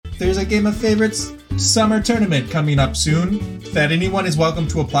there's a Game of Favorites summer tournament coming up soon that anyone is welcome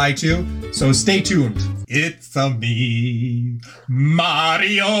to apply to, so stay tuned. It's a me,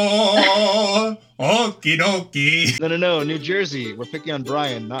 Mario. Okie dokie. No, New Jersey. We're picking on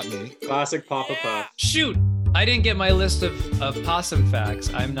Brian, not me. Classic Papa Puff. Shoot! I didn't get my list of possum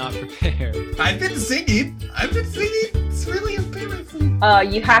facts. I'm not prepared. I've been singing. It's really embarrassing.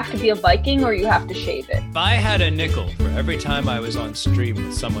 You have to be a Viking or you have to shave it. If I had a nickel for every time I was on stream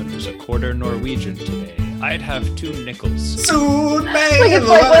with someone who's a quarter Norwegian today, I'd have 2 nickels. Soon may Like the it's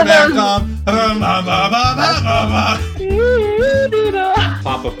like weather one come.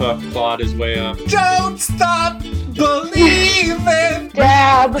 Papa Puff clawed his way up. Don't stop believing.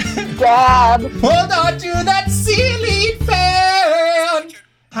 Dab. Hold on to that ceiling fan.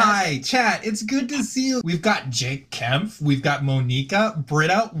 Hi, chat. It's good to see you. We've got Jake Kempf. We've got Monica.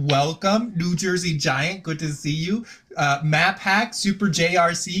 Britta, welcome. New Jersey Giant, good to see you. Map Hack, Super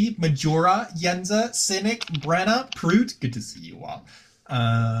JRC, Majora, Yenza, Cynic, Brenna, Proot, good to see you all.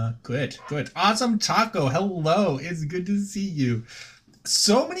 Good. Awesome Taco, hello. It's good to see you.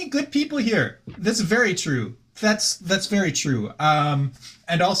 So many good people here. That's very true. That's very true. And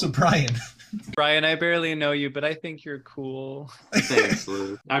also Brian. Brian, I barely know you, but I think you're cool. Thanks,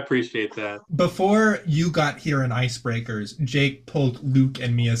 Lou. I appreciate that. Before you got here in Icebreakers, Jake pulled Luke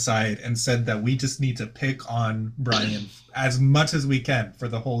and me aside and said that we just need to pick on Brian as much as we can for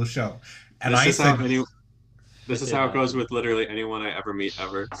the whole show. And this is how it goes with literally anyone I ever meet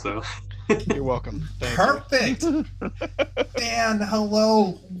ever. So You're welcome. Thank perfect. Dan,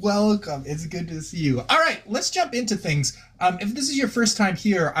 hello, welcome. It's good to see you. All right, let's jump into things. If this is your first time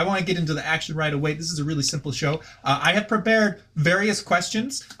here, I want to get into the action right away. This is a really simple show. I have prepared various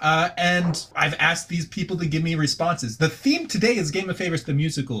questions, and I've asked these people to give me responses. The theme today is Game of Favorites, the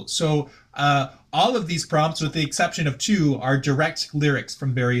musical. So all of these prompts, with the exception of 2, are direct lyrics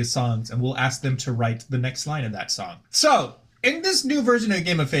from various songs, and we'll ask them to write the next line of that song. So in this new version of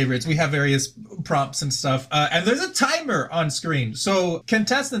Game of Favorites, we have various prompts and stuff, and there's a timer on screen. So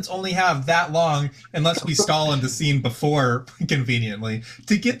contestants only have that long, unless we stall in the scene before, conveniently,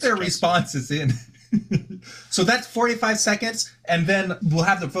 to get their responses in. So that's 45 seconds, and then we'll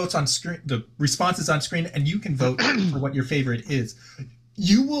have the votes on screen, the responses on screen, and you can vote for what your favorite is.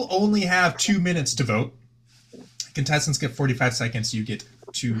 You will only have 2 minutes to vote. Contestants get 45 seconds, you get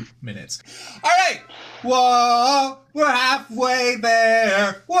 2 minutes. All right. Whoa, we're halfway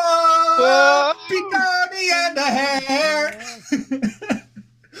there. Whoa, Peter and a hair.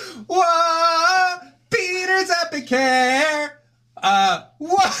 Whoa, Peter's epic hair. Whoa,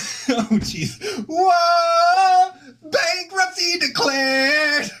 oh jeez. Whoa, bankruptcy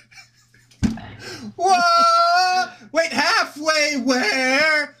declared. Whoa, wait, halfway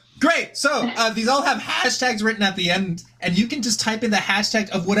where? Great. So these all have hashtags written at the end, and you can just type in the hashtag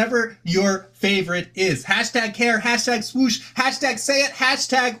of whatever your favorite is. Hashtag care, hashtag swoosh, hashtag say it,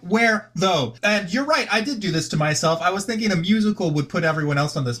 hashtag where though. And you're right, I did do this to myself. I was thinking a musical would put everyone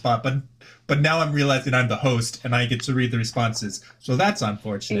else on the spot, but now I'm realizing I'm the host and I get to read the responses. So that's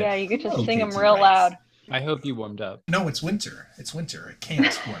unfortunate. Yeah, you get to Okay, sing them real loud. I hope you warmed up. No, it's winter. It's winter. It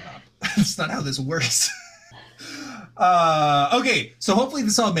can't warm up. That's not how this works. Okay, so hopefully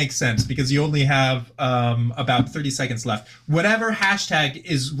this all makes sense because you only have about 30 seconds left. Whatever hashtag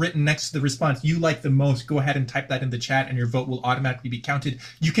is written next to the response you like the most, go ahead and type that in the chat and your vote will automatically be counted.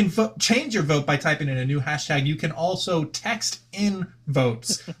 You can change your vote by typing in a new hashtag. You can also text in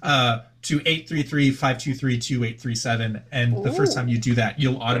votes to 833-523-2837, and the first time you do that,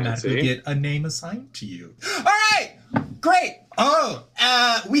 you'll automatically get a name assigned to you. All right, great. Oh,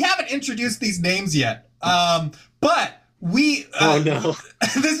 we haven't introduced these names yet. But we, oh no,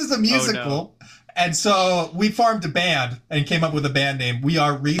 this is a musical. Oh, no. And so we formed a band and came up with a band name. We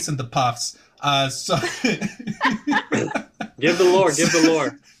are Reese and the Puffs. So give the lore. Give the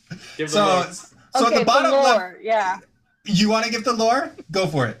lore. So Okay, the bottom lore, left. yeah. You want to give the lore? Go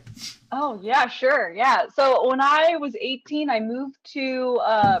for it. Oh, yeah, sure. Yeah. So when I was 18, I moved to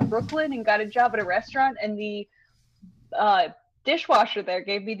Brooklyn and got a job at a restaurant, and the dishwasher there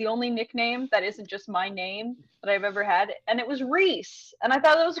gave me the only nickname that isn't just my name that I've ever had, and it was Reese. And I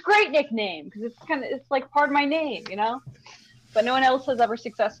thought that was a great nickname because it's like part of my name, you know? But no one else has ever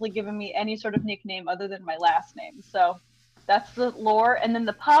successfully given me any sort of nickname other than my last name. So that's the lore. And then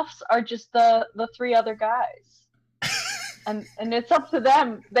the Puffs are just the 3 other guys. And it's up to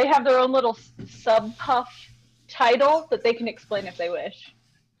them. They have their own little sub-Puff title that they can explain if they wish.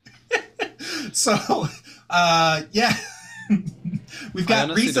 So, yeah. We've got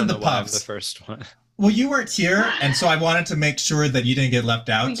Reese and the Puffs. The first one. Well, you weren't here, and so I wanted to make sure that you didn't get left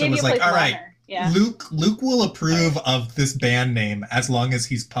out. So it was like, all right, Yeah. Luke will approve of this band name as long as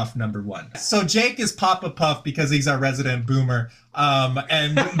he's Puff number one. So Jake is Papa Puff because he's our resident boomer.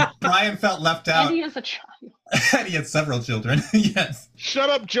 And Brian felt left out. And he is a child. And he had several children. Yes. Shut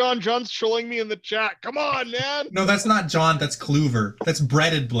up, John. John's trolling me in the chat. Come on, man. No, that's not John. That's Kluver. That's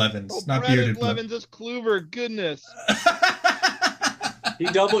breaded Blevins, not bearded Blevins. Is Kluver. Goodness. He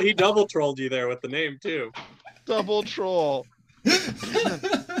double trolled you there with the name too. Double troll. All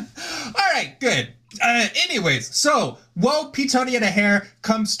right, good. Anyways, so Whoa, Petonia the Hair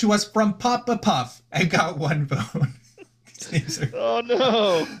comes to us from Papa Puff and got 1 vote. Oh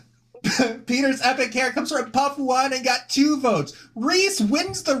no. Peter's Epic Hair comes from Puff 1 and got 2 votes. Reese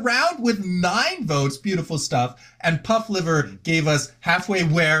wins the round with 9 votes. Beautiful stuff. And Puff Liver gave us Halfway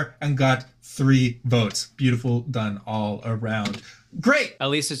Where and got 3 votes. Beautiful done all around. Great.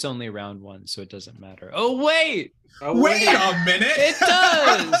 At least it's only round 1, so it doesn't matter. Oh, wait! Wait a minute. It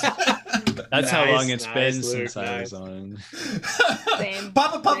does! That's how long it's been Luke, since I was on. Same.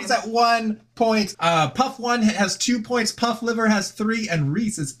 Papa Puff is at 1 point. Puff 1 has 2 points. Puff Liver has 3. And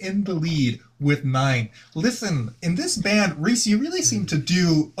Reese is in the lead with 9. Listen, in this band, Reese, you really seem to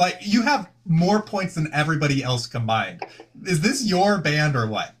do, like, you have more points than everybody else combined. Is this your band or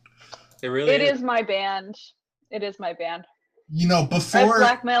what? It really It is my band. It is my band. You know, I have before...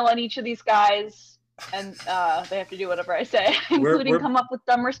 blackmail on each of these guys, and they have to do whatever I say, including come up with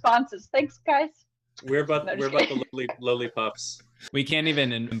dumb responses. Thanks, guys. We're about No, just the lowly puffs. We can't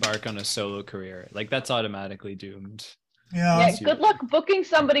even embark on a solo career. Like, that's automatically doomed. Yeah. Yeah, good luck booking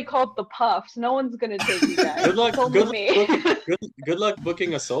somebody called the Puffs. No one's gonna take you guys. Good luck. It's only me. Good luck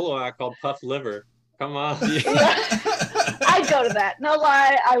booking a solo act called Puff Liver. Come on. I'd go to that. No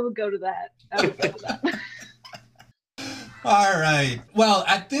lie, I would go to that. I would go to that. All right. Well,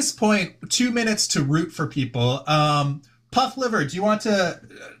 at this point, 2 minutes to root for people. Puff Liver, do you want to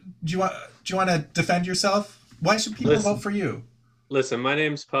defend yourself? Why should people vote for you? Listen, my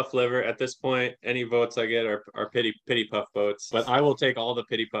name's Puff Liver. At this point, any votes I get are pity puff votes. But I will take all the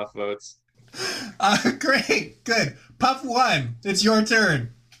pity puff votes. Great. Good. Puff 1, it's your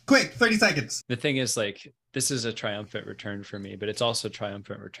turn. Quick, 30 seconds. The thing is, like, this is a triumphant return for me, but it's also a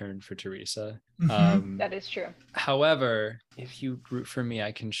triumphant return for Teresa. Mhm. That is true. However, if you root for me,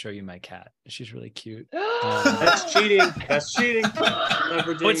 I can show you my cat. She's really cute. That's cheating. That's cheating.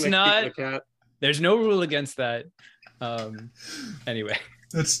 Leveraging It's not. the cat. There's no rule against that. Anyway.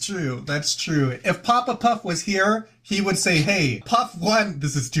 That's true. That's true. If Papa Puff was here, he would say, hey, Puff 1,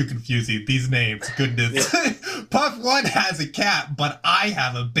 this is too confusing, these names, goodness. Puff 1 has a cat, but I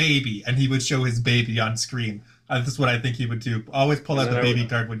have a baby, and he would show his baby on screen. This is what I think he would do. Always pull out the baby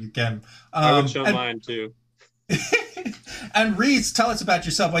card when you can. I would show mine, too. And Reese, tell us about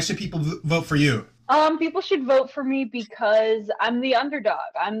yourself. Why should people vote for you? People should vote for me because I'm the underdog.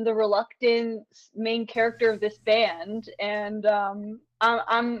 I'm the reluctant main character of this band, and I'm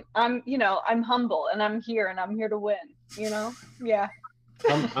I'm humble, and I'm here to win. Yeah.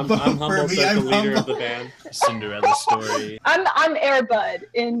 I'm humble, the leader of the band. Cinderella story. I'm Air Bud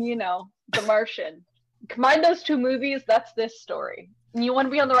in The Martian. Combine those 2 movies, that's this story. And you want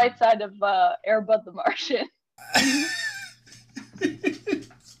to be on the right side of Air Bud the Martian.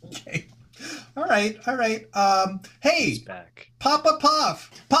 Okay. All right. Hey, He's back. Papa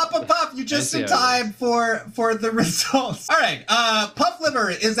Puff, you just in time for the results. All right, Puff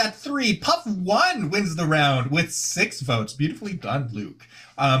Liver is at 3. Puff 1 wins the round with 6 votes. Beautifully done, Luke.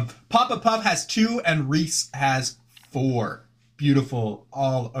 Papa Puff has 2 and Reese has 4. Beautiful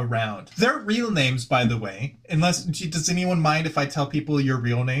all around. Their real names, by the way, does anyone mind if I tell people your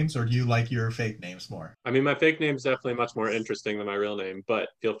real names, or do you like your fake names more? I mean, my fake name's definitely much more interesting than my real name, but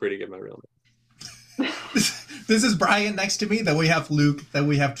feel free to get my real name. This is Brian next to me. Then we have Luke. Then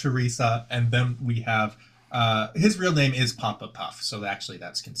we have Teresa. And then we have his real name is Papa Puff. So actually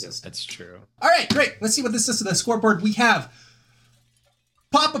that's consistent. That's true. All right, great. Let's see what this is to the scoreboard. We have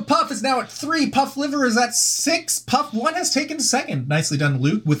Papa Puff is now at 3. Puff Liver is at 6. Puff 1 has taken second. Nicely done,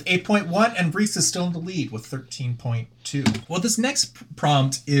 Luke, with 8.1. And Reese is still in the lead with 13.2. Well, this next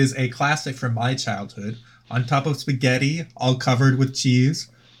prompt is a classic from my childhood. On top of spaghetti, all covered with cheese.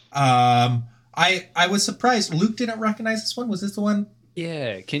 I was surprised. Luke didn't recognize this one. Was this the one?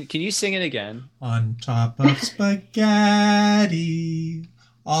 Yeah. Can you sing it again? On top of spaghetti,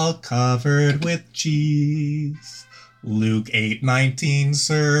 all covered with cheese. Luke ate 19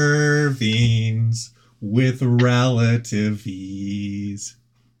 servings with relative ease.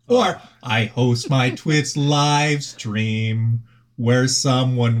 Or I host my Twitch live stream where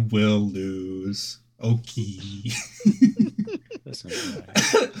someone will lose. Okay. Listen to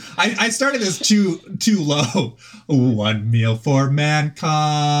that. I started this too low. One meal for mankind,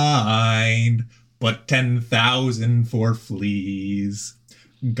 but 10,000 for fleas.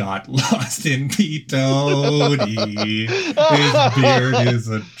 Got lost in Petody. His beard is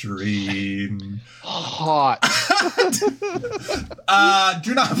a dream. Hot.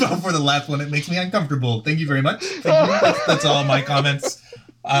 Do not vote for the last one. It makes me uncomfortable. Thank you very much. Thank you. That's all my comments.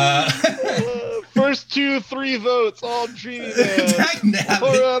 First 2-3 votes, all dreamy man.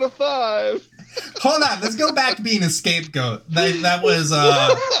 4 out of 5. Hold on, let's go back to being a scapegoat. That was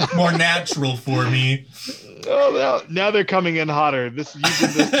more natural for me. Oh, now they're coming in hotter. You did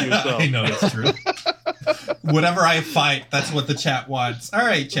this to yourself. I know it's true. Whatever I fight, that's what the chat wants. All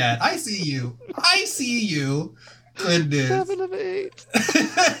right, chat. I see you. Goodness. 7 of 8.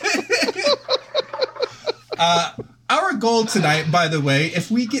 Our goal tonight, by the way, if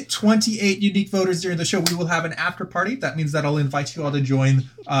we get 28 unique voters during the show, we will have an after party. That means that I'll invite you all to join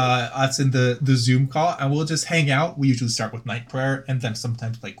us in the Zoom call, and we'll just hang out. We usually start with night prayer and then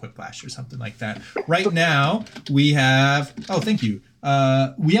sometimes play Quick Flash or something like that. Right now, we have... Oh, thank you.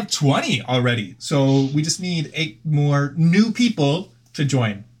 We have 20 already, so we just need 8 more new people to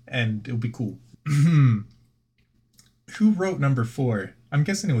join, and it'll be cool. Who wrote number 4? I'm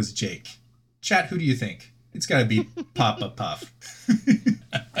guessing it was Jake. Chat, who do you think? It's got to be Papa Puff.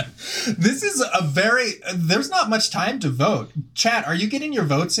 This is there's not much time to vote. Chat, are you getting your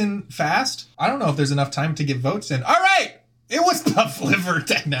votes in fast? I don't know if there's enough time to get votes in. All right. It was Puff Liver.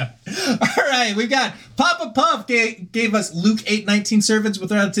 All right. We got Papa Puff gave us Luke 8:19 servants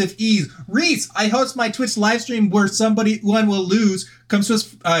with relative ease. Reese, I host my Twitch live stream where one will lose. Comes to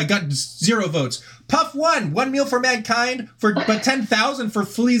us, got 0 votes. Puff 1 meal for mankind, but 10,000 for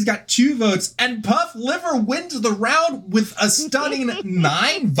fleas, got 2 votes. And Puff Liver wins the round with a stunning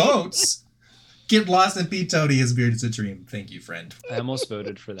 9 votes. Get lost in Pete Toady, his beard is a dream. Thank you, friend. I almost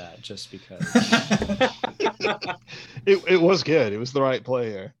voted for that just because. It was good. It was the right play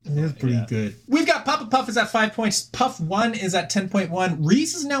here. It was pretty good. We've got Papa Puff is at 5 points. Puff 1 is at 10.1.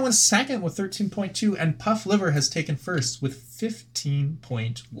 Reese is now in second with 13.2. And Puff Liver has taken first with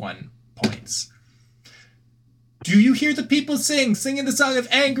 15.1 points. Do you hear the people singing the song of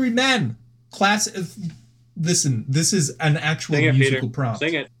angry men? Listen, this is an actual musical prompt.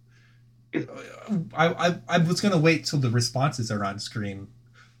 Sing it. I was going to wait till the responses are on screen.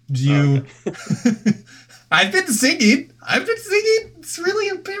 Do you... Okay. I've been singing. It's really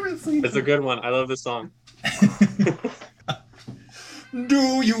embarrassing. It's a good one. I love this song.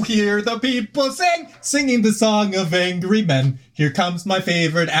 Do you hear the people singing the song of angry men? Here comes my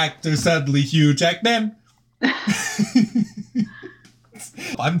favorite actor, suddenly Hugh Jackman.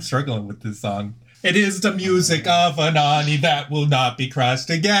 I'm struggling with this song. It is the music of an Ani that will not be crushed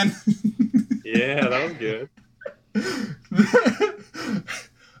again. Yeah, that was good.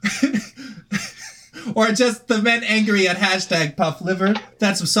 Or just the men angry at hashtag Puff Liver.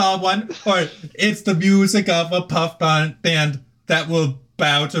 That's a song one. Or it's the music of a puff band that will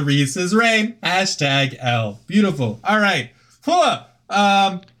bow to Reese's reign. Hashtag L. Beautiful. All right.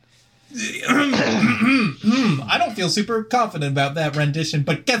 I don't feel super confident about that rendition,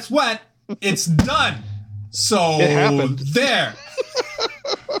 but guess what? It's done. So it happened. There.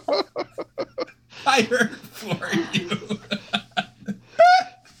 I heard for you.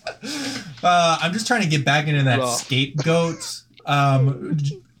 I'm just trying to get back into that scapegoat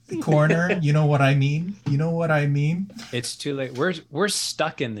corner. You know what I mean? It's too late. We're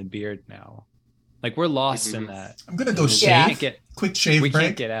stuck in the beard now. Like we're lost in that. I'm gonna go shave. Quick shave break. We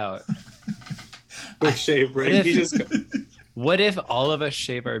can't get out. Quick shave break. What if all of us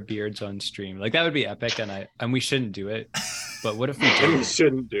shave our beards on stream? Like that would be epic, and we shouldn't do it. But what if we do? We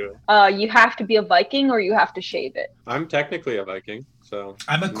shouldn't do it. You have to be a Viking or you have to shave it. I'm technically a Viking, so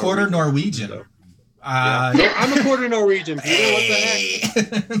I'm a quarter Norwegian. So. I'm a quarter Norwegian. You know what the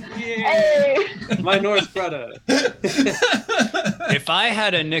heck? Hey. My Norse brother. If I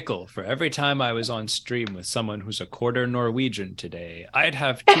had a nickel for every time I was on stream with someone who's a quarter Norwegian today, I'd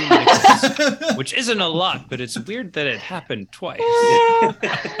have 2 nickels, which isn't a lot, but it's weird that it happened twice.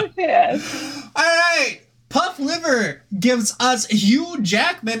 Yes. All right. Puff Liver gives us Hugh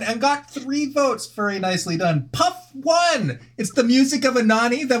Jackman and got 3 votes. Very nicely done. Puff 1. It's the music of a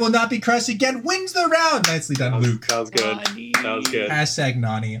Nani that will not be crushed again. Wins the round. Nicely done, Luke. That was good. That was good. Hashtag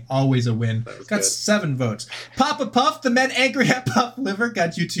Nani. Always a win. Got good. 7 votes. Papa Puff, the men angry at Puff Liver,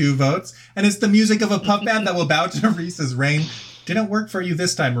 got you 2 votes. And it's the music of a puff band that will bow to Reese's reign. Didn't work for you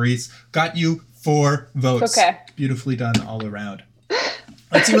this time, Reese. Got you 4 votes. Okay. Beautifully done all around.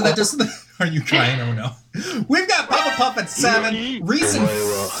 Let's see what that does. Are you crying? Oh no. We've got Papa Puff at 7. Reese in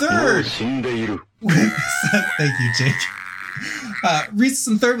 3rd. Thank you, Jake. Reese is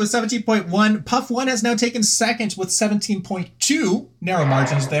in third with 17.1. Puff 1 has now taken second with 17.2. Narrow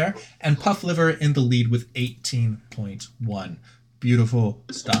margins there. And Puff Liver in the lead with 18.1. Beautiful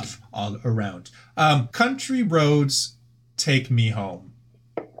stuff all around. Country Roads, Take Me Home.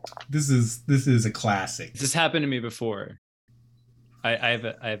 This is a classic. This happened to me before. I have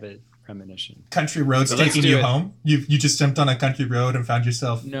a premonition. Country Roads, So let's taking do you it. home? You just jumped on a country road and found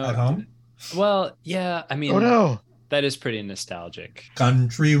yourself No. at home? Well, yeah, I mean, Oh no. that is pretty nostalgic.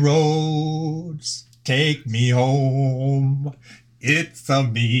 Country roads, take me home. It's a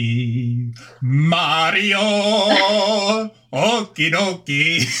me, Mario. Okie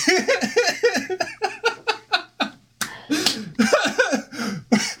dokie.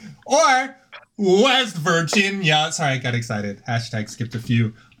 Or West Virginia. Sorry, I got excited. Hashtag skipped a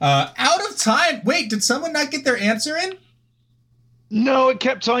few. Out of time. Wait, did someone not get their answer in? No, it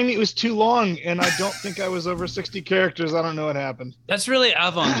kept telling me it was too long, and I don't think I was over 60 characters. I don't know what happened. That's really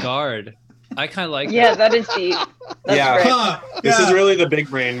avant-garde. I kind of like Yeah, that. that is deep. That's Yeah. great. Huh, This yeah. is really the big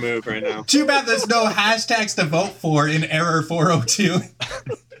brain move right now. Too bad there's no hashtags to vote for in Error 402.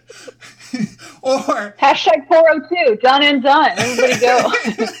 Or Hashtag 402. Done and done. Everybody go.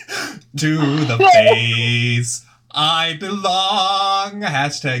 to the face I belong.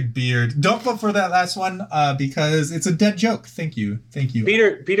 Hashtag beard. Don't vote for that last one because it's a dead joke. Thank you.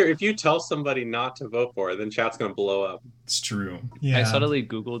 Peter, if you tell somebody not to vote for it, then chat's gonna blow up. It's true. Yeah. I subtly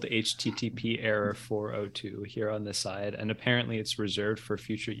Googled HTTP error 402 here on the side, and apparently it's reserved for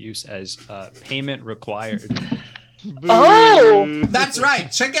future use as payment required. Oh! That's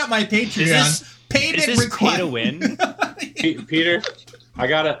right. Check out my Patreon. Is Payment this pay required. to win? Peter, I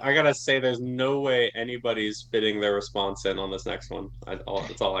gotta say, there's no way anybody's fitting their response in on this next one. That's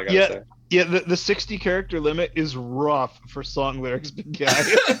all I gotta say. Yeah, the 60 character limit is rough for song lyrics, big guy.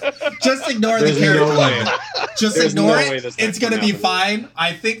 Just ignore There's the character no way. limit. Just There's ignore no it. way this It's next gonna one be happens. fine.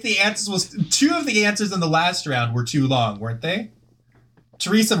 I think the answers was two of the answers in the last round were too long, weren't they?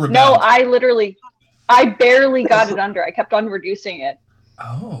 Teresa rebelled. No, I barely got it under. I kept on reducing it.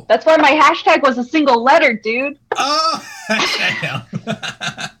 Oh. That's why my hashtag was a single letter, dude. Oh.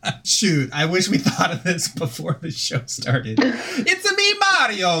 Shoot, I wish we thought of this before the show started. It's a me,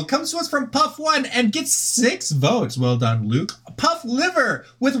 Mario. Comes to us from Puff 1 and gets 6 votes. Well done, Luke. Puff Liver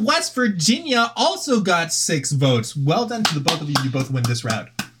with West Virginia also got 6 votes. Well done to the both of you. You both win this round.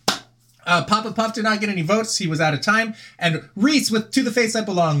 Papa Puff did not get any votes. He was out of time. And Reese with To the Face I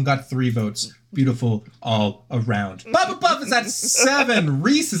Belong got 3 votes. Beautiful all around. Papa Puff is at 7.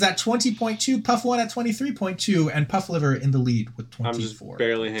 Reese is at 20.2. Puff 1 at 23.2. And Puff Liver in the lead with I'm just 24.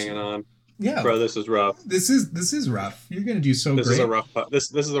 barely hanging on. Yeah. Bro, this is rough. This is rough. You're gonna do so This great. is a rough puff.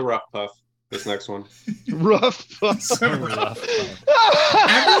 This is a rough puff. This next one. Rough. So rough. Rough.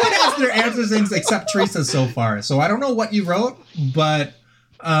 Everyone has their answers in except Teresa so far. So I don't know what you wrote, but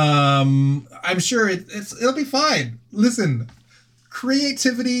I'm sure it'll be fine. Listen,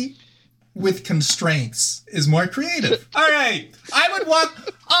 creativity with constraints is more creative. All right. I would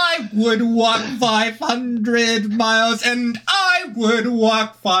walk 500 miles and I would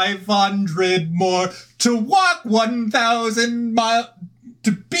walk 500 more to walk 1,000 miles.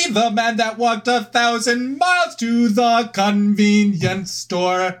 To be the man that walked 1,000 miles to the convenience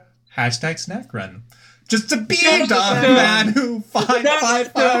store. Hashtag snack run. Just to be the man who finds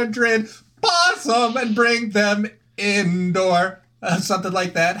 500 possum and bring them indoor. Something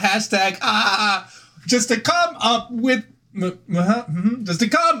like that. Hashtag just to come up with just to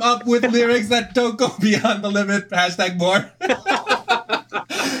come up with lyrics that don't go beyond the limit. Hashtag more.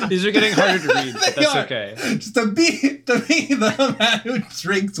 These are getting harder to read, but They that's are. okay. Just to be the man who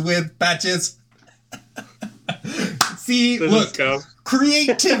drinks with patches. See, This look, is tough.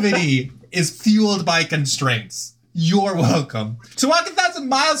 creativity is fueled by constraints. You're welcome. To walk 1,000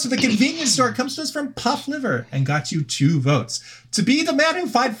 miles to the convenience store comes to us from Puff Liver and got you 2 votes. To be the man who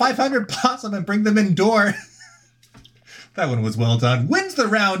find 500 possum and bring them indoor. That one was well done. Wins the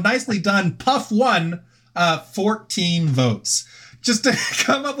round. Nicely done. Puff 1, 14 votes. Just to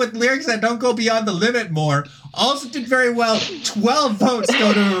come up with lyrics that don't go beyond the limit more. Also did very well. 12 votes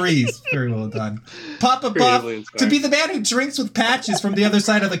go to Maurice. Very well done. Papa Buff, Creatively inspired. to be the man who drinks with patches from the other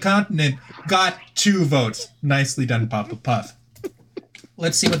side of the continent, got 2 votes. Nicely done, Papa Puff.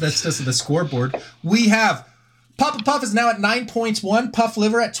 Let's see what this does to the scoreboard. We have Papa Puff is now at 9.1, Puff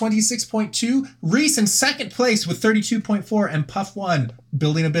Liver at 26.2, Reese in second place with 32.4, and Puff 1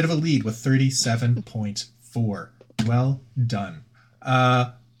 building a bit of a lead with 37.4. Well done.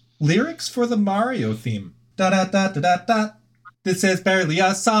 Lyrics for the Mario theme. Da da da da da da. This is barely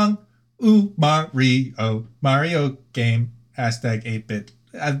a song. Ooh, Mario. Mario game. Hashtag 8-bit.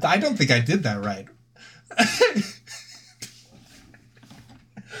 I don't think I did that right.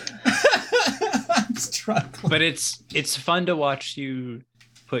 I'm struggling. But it's fun to watch you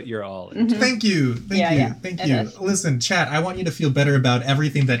put your all into. Thank you. Yeah, Thank it you. is. Listen, chat, I want you to feel better about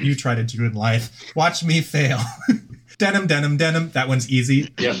everything that you try to do in life. Watch me fail. Denim. That one's easy.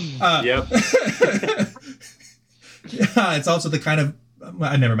 Yep. Yep. Yeah, it's also the kind of...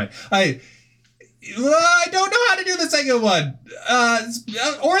 never mind. I don't know how to do the second one.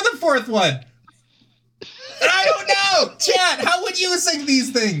 Or the fourth one. I don't know! Chat, how would you sing these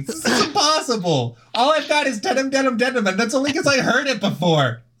things? This is impossible. All I've got is denim, and that's only because I heard it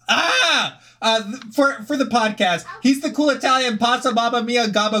before. For the podcast, he's the cool Italian pazza mamma mia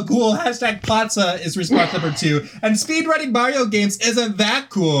gabagool. Hashtag pazza is response number 2. And speedrunning Mario games isn't that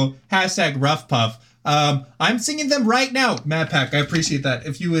cool. Hashtag rough puff. I'm singing them right now. Mad Pack, I appreciate that.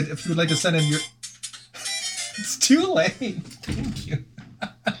 If you would like to send in your... It's too late. Thank you.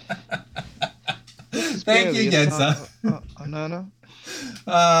 Thank you, Gensa. No.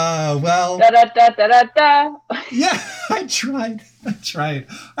 Well... Da da da da da da. Yeah, I tried.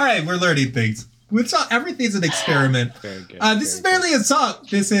 All right, we're learning things. Everything's an experiment. Very good. This is barely a song.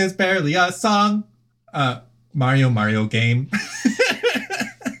 This is barely a song. Mario game.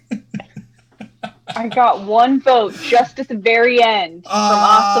 I got one vote just at the very end from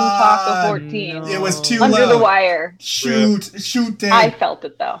Awesome Taco 14. no. It was too Under low. the wire. Shoot, Dave. I felt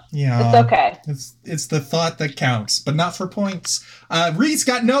it though. Yeah, It's okay. It's the thought that counts, but not for points. Reese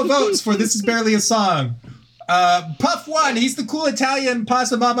got no votes for This Is Barely a Song. Puff won. He's the cool Italian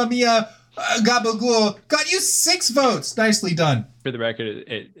pasta mamma mia gabagool. Got you 6 votes. Nicely done. For the record,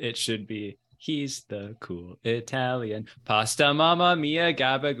 it should be he's the cool Italian pasta mamma mia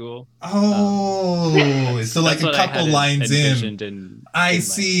gabagool. Oh, so like That's a what I couple had lines in. envisioned I in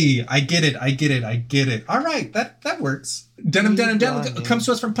see. I get it. All right, that works. Denim comes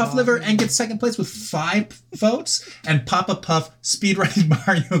to us from Puff Liver and gets second place with 5 votes. And Papa Puff speedrunning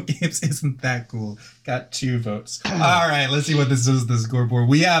Mario games isn't that cool. Got 2 votes. All right, let's see what this is. The scoreboard.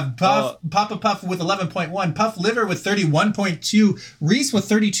 We have Papa Puff with 11.1, Puff Liver with 31.2, Reese with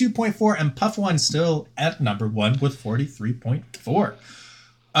 32.4, and Puff One still at number 1 with 43.4.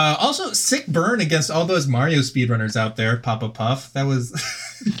 Also, sick burn against all those Mario speedrunners out there, Papa Puff. That was...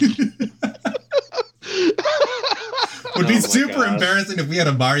 Would be super embarrassing if we had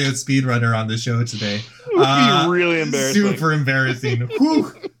a Mario speedrunner on the show today. It would be really embarrassing. Super embarrassing.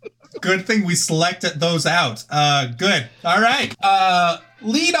 Whew. Good thing we selected those out. Good. All right.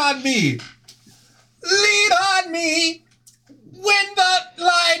 Lead on me. Lead on me when the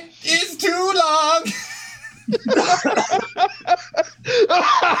line is too long.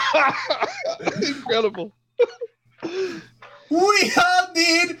 Incredible. We all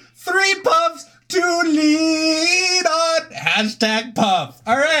need 3 puffs to lead on. Hashtag puff.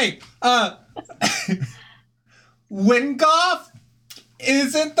 All right. When GoF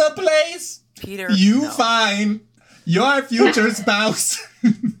isn't the place, Peter, you no. find your future spouse.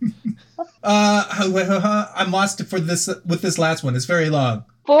 I'm lost for this with this last one. It's very long.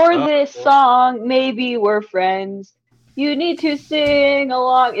 For this song, maybe we're friends. You need to sing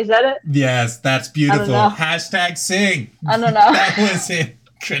along. Is that it? Yes, that's beautiful. know. Hashtag sing. I don't know. That was it.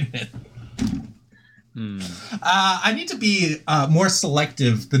 Goodness. I need to be more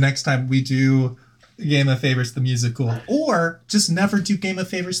selective the next time we do Game of Favorites the Musical, or just never do Game of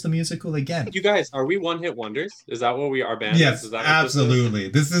Favorites the Musical again. You guys, are we one-hit wonders? Is that what we are, band? Yes, is that absolutely.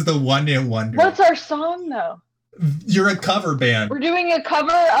 This is the one-hit wonder. What's our song though? You're a cover band. We're doing a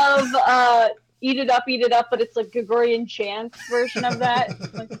cover of Eat It Up, but it's like Gregorian chant version of that.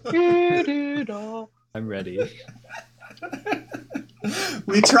 Like, Eat it up. I'm ready.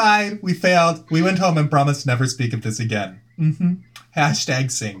 We tried, we failed, we went home and promised never speak of this again.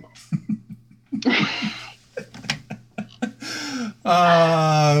 Hashtag sing.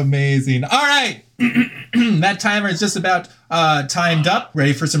 Amazing. All right. That timer is just about timed up.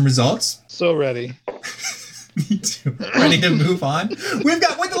 Ready for some results? So ready. Me too. Ready to move on? We've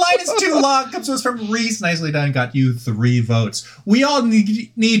got When the Line is Too Long comes to us from Reese. Nicely done. Got you 3 votes. We All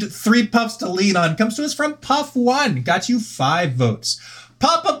Need 3 Puffs to Lean On comes to us from Puff One. Got you 5 votes.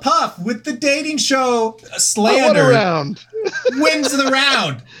 Papa Puff with the dating show Slander wins the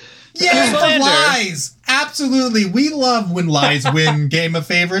round. Yeah, for lies. Absolutely. We love when lies win Game of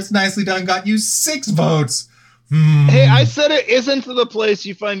Favorites. Nicely done. Got you 6 votes. Hey, I said it isn't the place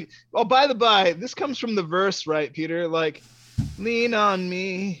you find. Oh, by the by, this comes from the verse, right, Peter? Like, lean on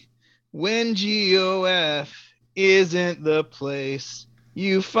me when GoF isn't the place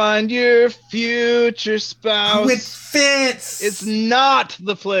you find your future spouse. Oh, it fits. It's not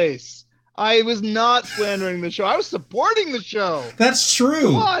the place. I was not slandering the show. I was supporting the show. That's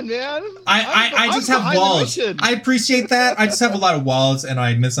true. Come on, man. I just I'm have behind the walls. mission. I appreciate that. I just have a lot of walls, and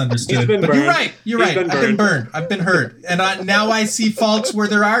I misunderstood. He's been But you're burned. right. You're He's right. been I've been burned. burned. I've been hurt, and now I see faults where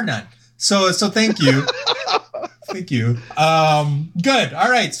there are none. So thank you. Thank you. Good. All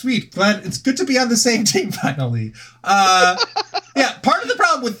right. Sweet. Glad it's good to be on the same team finally. Yeah. Part of the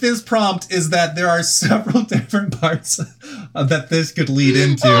problem with this prompt is that there are several different parts that this could lead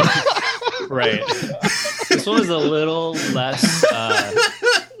into. Right. This one is a little less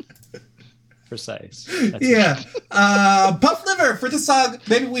precise. That's Yeah. Puff Liver for the song.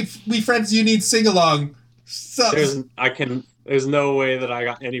 Maybe we friends you need sing along. So There's no way that I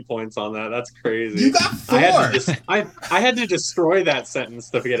got any points on that. That's crazy. you got 4. I had to destroy that sentence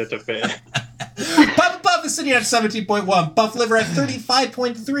to get it to fit. Puff Puff is sitting at 17.1. Puff Liver at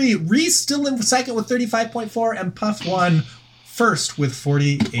 35.3. Reese still in second with 35.4, and Puff One first with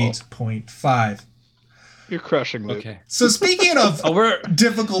 48.5. You're crushing, Luke. okay. So speaking of We're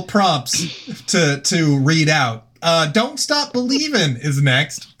difficult prompts to read out, Don't Stop Believin' is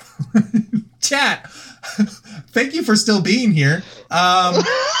next. Chat, thank you for still being here.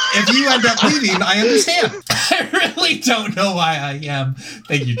 If you end up leaving, I understand. I really don't know why I am.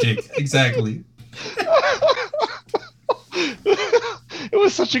 Thank you, Jake. Exactly. It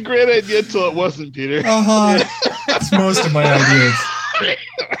was such a great idea until it wasn't, Peter. That's most of my ideas.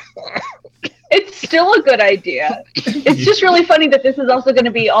 It's still a good idea. It's just really funny that this is also going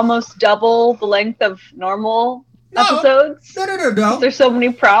to be almost double the length of normal episodes. No. There's so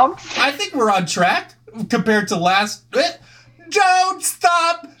many prompts. I think we're on track compared to last. Don't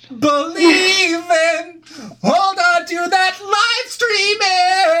stop believing. Hold on to that live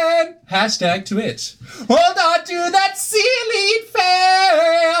streaming. Hashtag Twitch. Hold on to that ceiling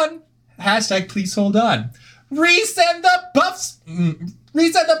fan. Hashtag please hold on. Reese and the Buffs.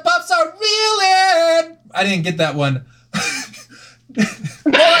 Reese and the Buffs are reeling. I didn't get that one.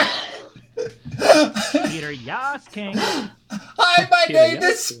 Peter Yas King. Hi, my name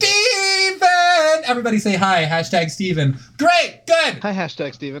is Steven. Everybody say hi. Hashtag Steven. Great. Good. Hi,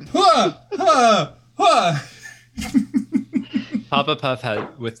 hashtag Steven. Huh. Papa Puff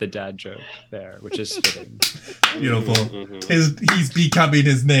had with the dad joke there, which is fitting. Beautiful. Mhm. He's becoming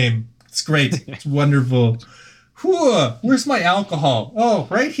his name. It's great. It's wonderful. Where's my alcohol? Oh,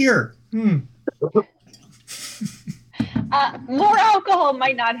 right here. More alcohol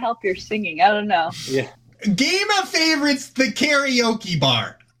might not help your singing. I don't know. Yeah. Game of favorites, the karaoke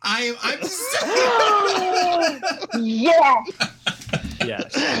bar. I'm Yes.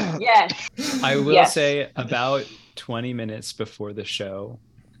 Yes. Yes. I will Yes. say about 20 minutes before the show,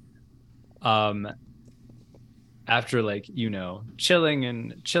 after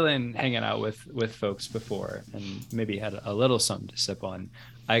chilling, hanging out with folks before, and maybe had a little something to sip on,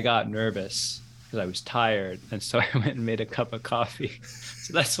 I got nervous because I was tired, and so I went and made a cup of coffee.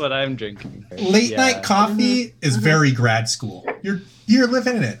 So that's what I'm drinking. late night coffee is very grad school. You're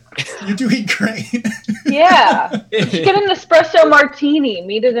living in it. You're doing great. Yeah. Just get an espresso martini.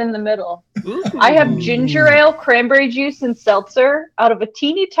 Meet it in the middle. I have ginger ale, cranberry juice, and seltzer out of a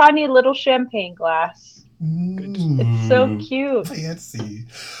teeny tiny little champagne glass. It's so cute. Fancy.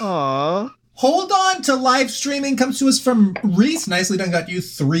 Aww. Hold on to live streaming comes to us from Reese. Nicely done, got you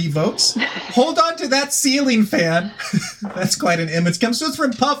 3 votes. Hold on to that ceiling fan. That's quite an image. Comes to us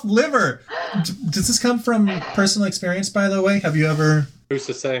from Puff Liver. Does this come from personal experience, by the way? Have you ever... Who's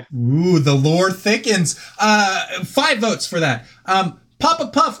to say? Ooh, the lore thickens. 5 votes for that.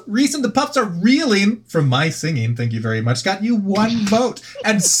 Papa Puff, Reese and the Puffs are reeling from my singing. Thank you very much. Got you 1 vote.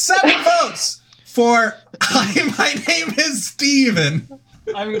 And 7 votes for Hi, my name is Steven.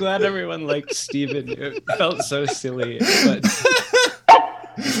 I'm glad everyone liked Steven. It felt so silly, but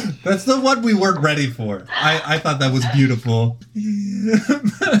That's the one we weren't ready for. I thought that was beautiful.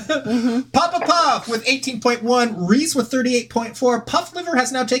 Papa Puff with 18.1, Reese with 38.4. Puff Liver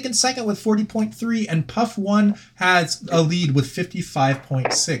has now taken second with 40.3, and Puff One has a lead with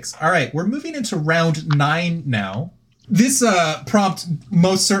 55.6. All right, we're moving into round 9 now. This prompt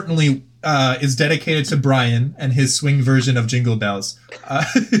most certainly is dedicated to Brian and his swing version of Jingle Bells.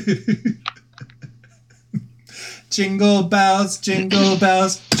 Jingle bells,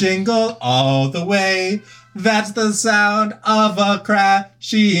 jingle all the way. That's the sound of a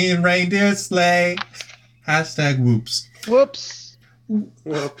crashing reindeer sleigh. Hashtag whoops. Whoops.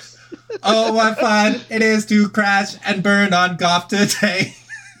 Whoops. Oh, what fun it is to crash and burn on GoF today.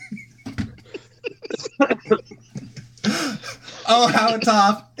 Oh, how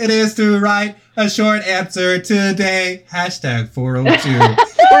tough it is to write a short answer today. Hashtag 402.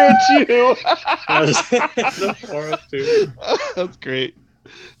 402. The 402. That's great.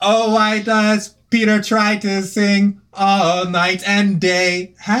 Oh, why does Peter try to sing all night and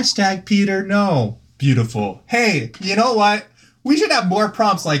day? Hashtag Peter no. Beautiful. Hey, you know what? We should have more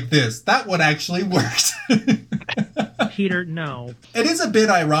prompts like this. That one actually worked. Peter, no. It is a bit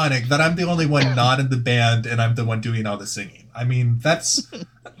ironic that I'm the only one not in the band and I'm the one doing all the singing. I mean, that's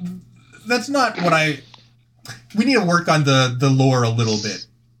not what we need to work on the lore a little bit.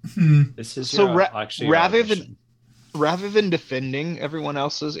 This is So actually rather than defending everyone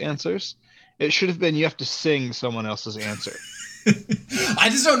else's answers, it should have been you have to sing someone else's answer. I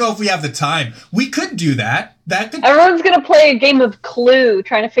just don't know if we have the time. We could do that. Everyone's gonna play a game of Clue,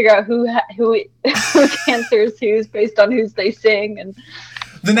 trying to figure out who answers who's based on whose they sing. And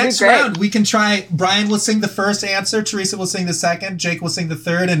the next round, we can try. Brian will sing the first answer. Teresa will sing the second. Jake will sing the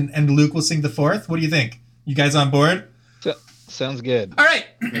third, and Luke will sing the fourth. What do you think? You guys on board? Sounds good. All right.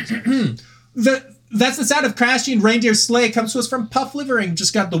 That's the sound of crashing reindeer sleigh comes to us from Puff Livering.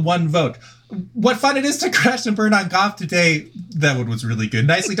 Just got the one vote. What fun it is to crash and burn on GoF today. That one was really good.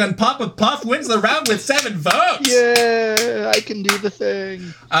 Nicely done. Papa Puff wins the round with 7 votes. Yeah, I can do the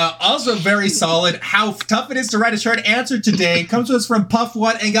thing. Also very solid. How tough it is to write a short answer today comes to us from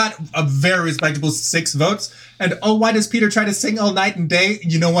Puff1 and got a very respectable 6 votes. And oh, why does Peter try to sing all night and day?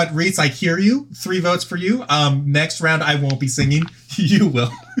 You know what, Reese? I hear you. 3 votes for you. Next round, I won't be singing. You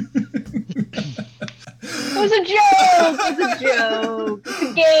will. it was a joke. It was a joke. It's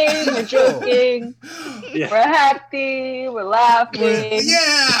a game. We're joking. Yeah. We're happy. We're laughing.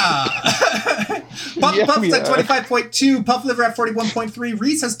 Yeah. Puff's at 25.2. Puff Liver at 41.3.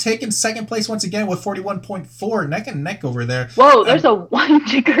 Reese has taken second place once again with 41.4. Neck and neck over there. Whoa, there's a 1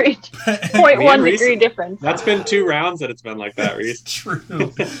 degree, 0.1 degree difference. That's been 2 rounds that it's been like that, Reese. True.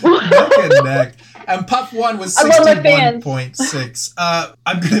 Neck and neck. And Puff 1 was 61.6.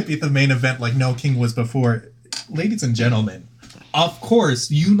 I'm going to be the main event like No King was before. Ladies and gentlemen, of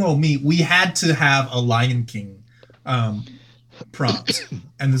course, you know me. We had to have a Lion King prompt.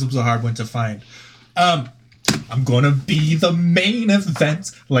 And this was a hard one to find. I'm gonna be the main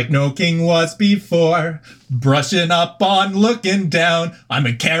event like No King was before. Brushing up on looking down. I'm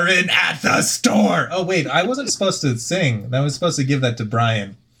a Karen at the store. Oh, wait, I wasn't supposed to sing. I was supposed to give that to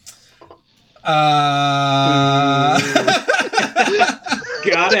Brian. Got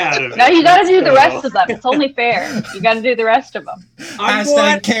out of it. Now you gotta do the rest of them. It's only fair. You gotta do the rest of them.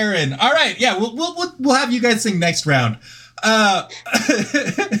 Hashtag Karen. All right, yeah, we'll have you guys sing next round. I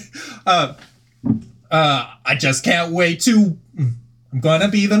just can't wait to. I'm gonna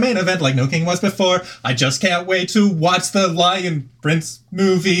be the main event like No King was before. I just can't wait to watch the Lion Prince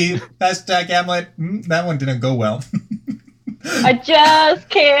movie. Hashtag Hamlet. That one didn't go well. I just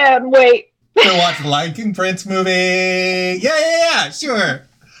can't wait to watch the Lion King Prince movie. Yeah, sure.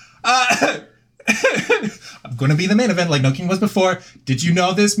 I'm gonna be the main event like No King was before. Did you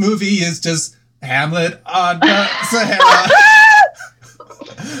know this movie is just Hamlet on the Sahara?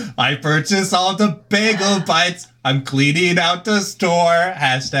 I purchased all the bagel bites. I'm cleaning out the store.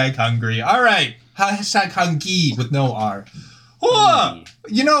 Hashtag hungry. All right. Hashtag hungry with no R. Oh,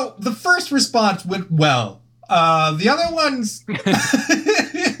 you know, the first response went well. The other ones...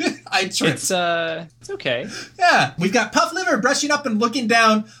 I tripped. It's okay. Yeah. We've got Puff Liver brushing up and looking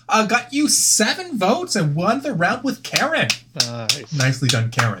down. Got you 7 votes and won the round with Karen. Nice. Nicely done,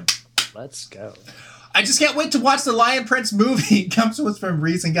 Karen. Let's go. I just can't wait to watch the Lion Prince movie. Comes to us from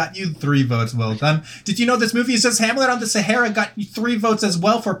Reese and got you 3 votes. Well done. Did you know this movie is just Hamlet on the Sahara? Got you 3 votes as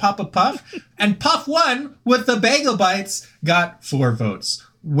well for Papa Puff. And Puff 1 with the bagel bites got 4 votes.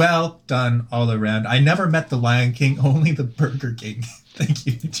 Well done all around. I never met the Lion King, only the Burger King. Thank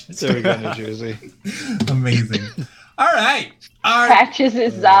you. There we go, New Jersey. Amazing. All right. Patches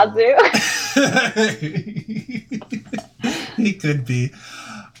is Zazu. He could be.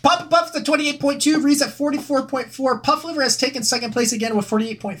 Papa Puff's at 28.2, Reese at 44.4. Puff Liver has taken second place again with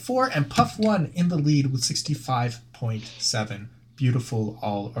 48.4, and Puff 1 in the lead with 65.7. Beautiful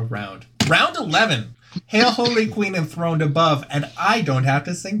all around. Round 11. Hail Holy Queen enthroned above, and I don't have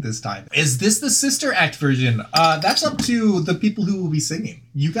to sing this time. Is this the Sister Act version? That's up to the people who will be singing.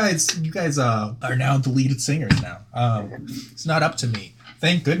 You guys are now the lead singers now. It's not up to me.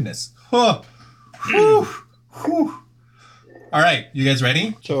 Thank goodness. Oh. Whew. Whew. All right, you guys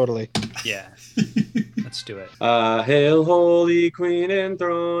ready? Totally. Yeah. Let's do it. Hail, Holy Queen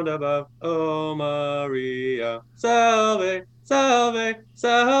enthroned above, O Maria. Salve, salve,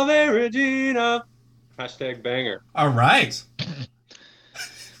 salve, Regina. Hashtag banger. All right.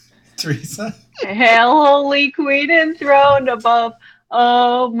 Teresa? Hail, Holy Queen enthroned above,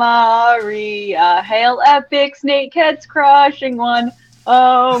 O Maria. Hail, epic snake heads crushing one.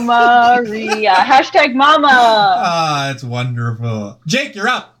 Oh, Maria. Hashtag mama. Ah, it's wonderful. Jake, you're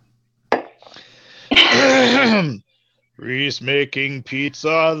up. Reese making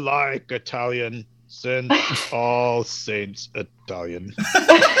pizza like Italian, since all saints Italian.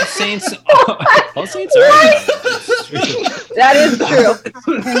 Saints, all saints are Italian. That is true.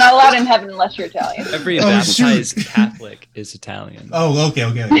 You're not allowed in heaven unless you're Italian. Every Oh, baptized shoot. Catholic is Italian. Oh, okay.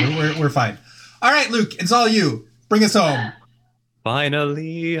 We're fine. All right, Luke, it's all you. Bring us home.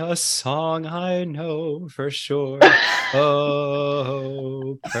 Finally, a song I know for sure.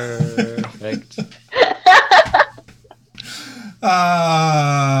 Oh, perfect.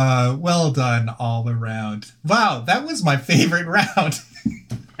 Well done all around. Wow, that was my favorite round.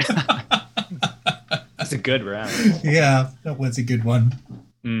 That's a good round. Yeah, that was a good one.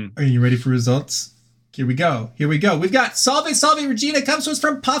 Mm. Are you ready for results? Here we go. We've got Salve Regina comes to us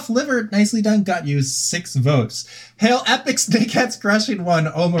from Puff Liver. Nicely done. Got you 6 votes. Hail Epic Snakeheads crushing 1.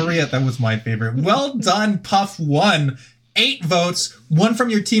 Oh, Maria, that was my favorite. Well done, Puff 1. 8 votes. 1 from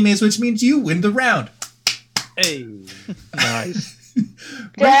your teammates, which means you win the round. Hey, Nice.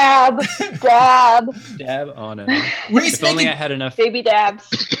 Dab. dab on it. Reese If only making... I had enough Baby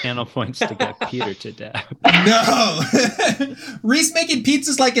dabs. panel points to get Peter to dab. No! Reese making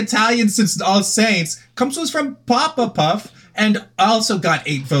pizzas like Italian since All Saints comes to us from Papa Puff and also got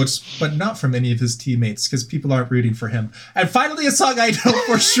 8 votes, but not from any of his teammates because people aren't rooting for him. And finally, a song I know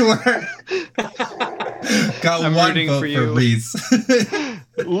for sure got I'm 1 rooting vote for for you. Reese.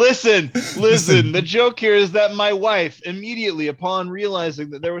 Listen. The joke here is that my wife, immediately upon realizing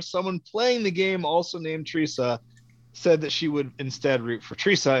that there was someone playing the game also named Teresa, said that she would instead root for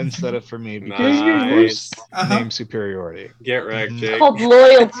Teresa instead of for me because, of course, Uh-huh. name superiority. Get wrecked, It's Jake. called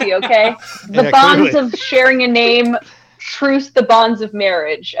loyalty, okay? The Yeah, bonds clearly. of sharing a name truce the bonds of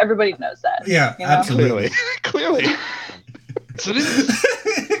marriage. Everybody knows that. Yeah, You know? absolutely. Clearly. So this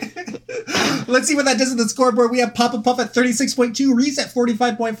Let's see what that does in the scoreboard. We have Papa Puff at 36.2, Reese at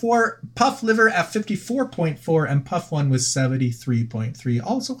 45.4, Puff Liver at 54.4, and Puff 1 was 73.3.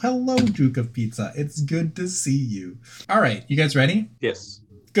 Also, hello, Duke of Pizza. It's good to see you. All right, you guys ready? Yes.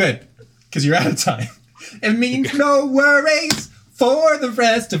 Good, because you're out of time. It means no worries for the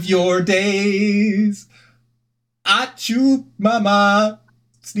rest of your days. Achoo, mama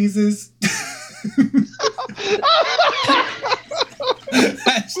sneezes.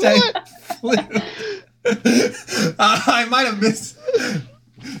 Hashtag flu. I might have missed.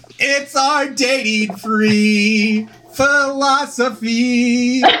 It's our dating free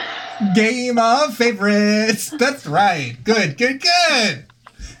philosophy game of favorites. That's right. Good.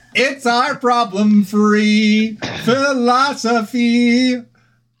 It's our problem free philosophy.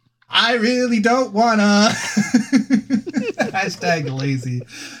 I really don't wanna. Hashtag lazy.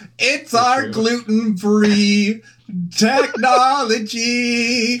 It's our gluten free technology.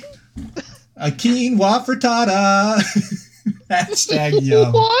 A quinoa frittata. Hashtag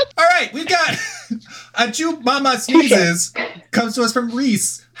yum. What? All right, we've got a Juke Mama Sneezes comes to us from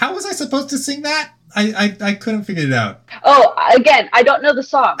Reese. How was I supposed to sing that? I couldn't figure it out. Oh, again, I don't know the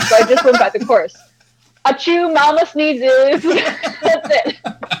song, so I just went by the chorus. Achoo, mama sneezes. That's it.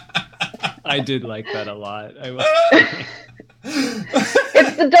 I did like that a lot.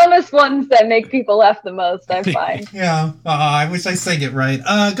 It's the dumbest ones that make people laugh the most, I find. Yeah, I wish I sang it right.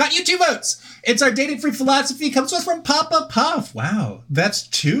 Got you 2 votes. It's our dating free philosophy. Comes to us from Papa Puff. Wow, that's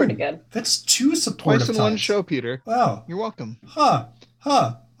 2. Pretty good. That's 2 supportive Twice in one times. show, Peter. Wow. You're welcome. Huh.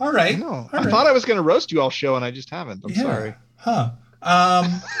 All right. No, All I right. thought I was going to roast you all show, and I just haven't. I'm Yeah. sorry. Huh.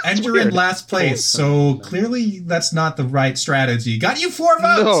 And you're in weird. last place, so clearly that's not the right strategy. Got you 4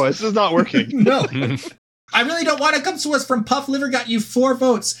 votes. No, this is not working. No. I really don't want to come to us from Puff Liver. Got you 4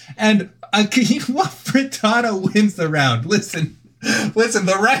 votes, and a quinoa frittata wins the round. Listen,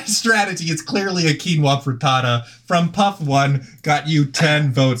 the right strategy is clearly a quinoa frittata. From Puff 1, got you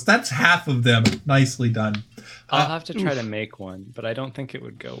 10 votes. That's half of them. Nicely done. I'll have to try to make one, but I don't think it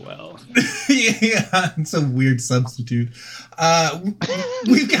would go well. Yeah, it's a weird substitute.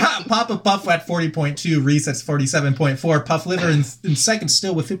 We've got Papa Puff at 40.2, Reese at 47.4, Puff Liver in second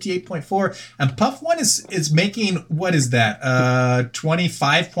still with 58.4, and Puff 1 is making, what is that,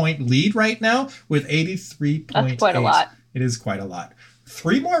 25-point lead right now with 83.8. That's quite a lot. It is quite a lot.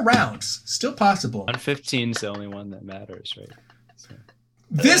 3 more rounds, still possible. 115 is the only one that matters, right? So.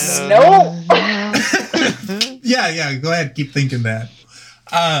 This... No. Yeah, go ahead, keep thinking that.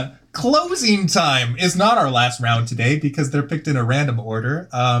 Closing time is not our last round today because they're picked in a random order.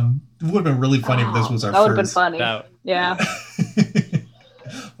 It would have been really funny if this was our That would have been first. funny. Now, Yeah.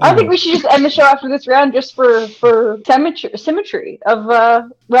 I think we should just end the show after this round just for symmetry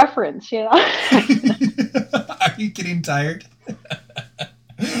of reference, you know? Are you getting tired?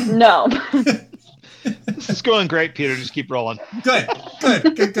 No. This is going great, Peter. Just keep rolling. Good.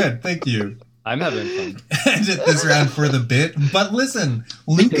 Thank you. I'm having fun. Ended this round for the bit. But listen,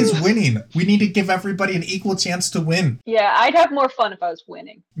 Luke is winning. We need to give everybody an equal chance to win. Yeah, I'd have more fun if I was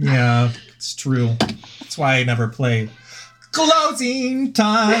winning. Yeah, it's true. That's why I never play. Closing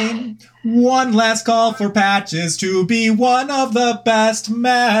time. One last call for Patches to be one of the best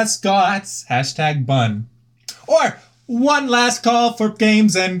mascots. Hashtag bun. Or one last call for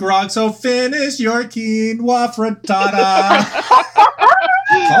games and grog, so finish your quinoa frittata.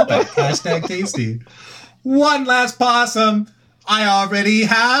 Callback. Hashtag tasty. One last possum. I already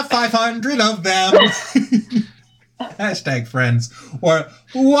have 500 of them. Hashtag friends. Or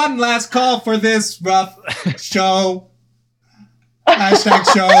one last call for this rough show. Hashtag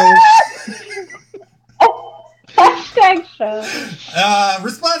show. Hashtag show.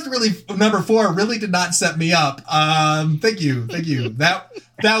 Response to really number 4 really did not set me up. Thank you. That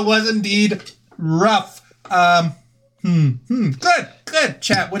was indeed rough. Good.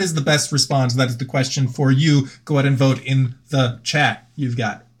 Chat, what is the best response? That is the question for you. Go ahead and vote in the chat. You've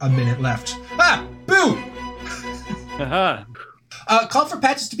got a minute left. Boo! Uh-huh. Call for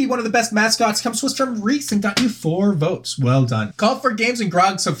Patches to be one of the best mascots comes to us from Reese and got you 4 votes. Well done. Call for games and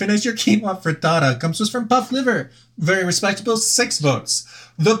grog, so finish your quinoa frittata comes to us from Puff Liver. Very respectable, 6 votes.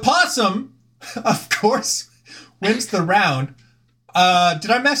 The possum, of course, wins the round.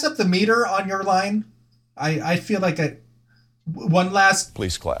 Did I mess up the meter on your line? I feel like one last...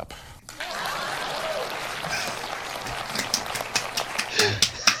 Please clap.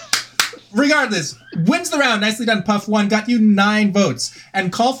 Regardless, wins the round. Nicely done, Puff 1. Got you 9 votes.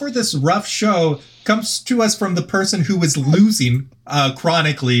 And call for this rough show comes to us from the person who was losing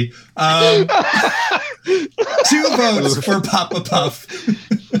chronically. 2 votes for Papa Puff.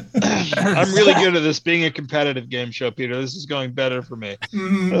 I'm really good at this being a competitive game show, Peter. This is going better for me.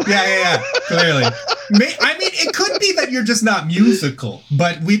 Yeah. Clearly. I mean, it could be that you're just not musical,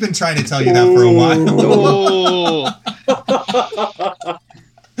 but we've been trying to tell you that for a while. Well,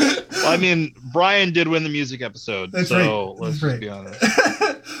 I mean, Brian did win the music episode, That's so right. let's just be honest.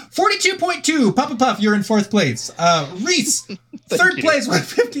 42.2. Papa Puff, you're in 4th place. Reese, 3rd place with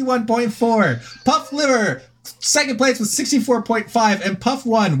 51.4. Puff Liver, 2nd place with 64.5. And Puff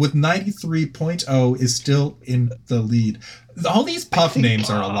 1 with 93.0 is still in the lead. All these Puff names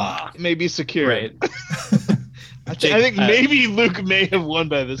are a lot. Maybe secure. Right. I think maybe Luke may have won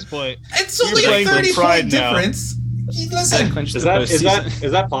by this point. It's You're only a playing for 30 pride point now. difference. Listen, Is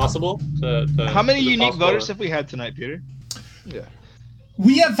that possible? How many is it unique possible? voters have we had tonight, Peter? Yeah.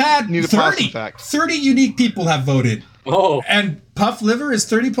 we have had Need a 30. possum fact. 30 unique people have voted. Oh, And Puff Liver is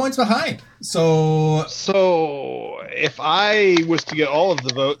 30 points behind. So So if I was to get all of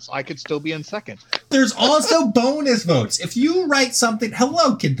the votes, I could still be in 2nd. there's also bonus votes. If you write something,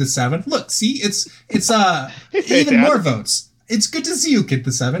 hello, Kid the 7th. Look, see, it's even Dad. more votes. It's good to see you, Kid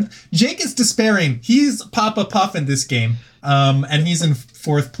the 7th. Jake is despairing. He's Papa Puff in this game, and he's in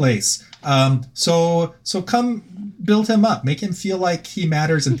 4th place. So come build him up. Make him feel like he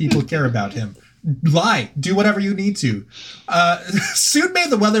matters and people care about him. Lie. Do whatever you need to. Soon may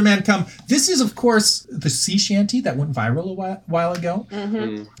the weatherman come. This is, of course, the sea shanty that went viral a while ago.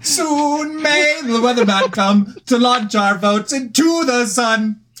 Mm-hmm. Soon may the weatherman come to launch our votes into the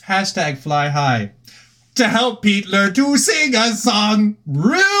sun. Hashtag fly high. To help Peter to sing a song.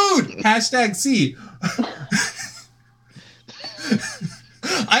 Rude! Hashtag C.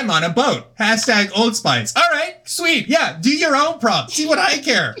 I'm on a boat. Hashtag Old Spice. All right, sweet. Yeah, do your own prompt. See what I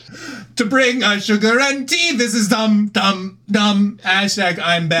care. To bring us sugar and tea. This is dumb. Hashtag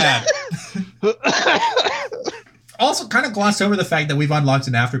I'm bad. Also, kind of glossed over the fact that we've unlocked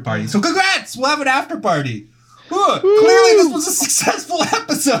an after party. So congrats! We'll have an after party. Clearly, this was a successful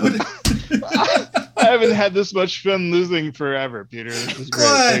episode. I haven't had this much fun losing forever, Peter. This is great.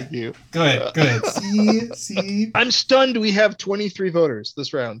 Good. Thank you. Good. See. I'm stunned we have 23 voters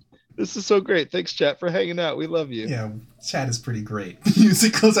this round. This is so great. Thanks, chat, for hanging out. We love you. Yeah, chat is pretty great.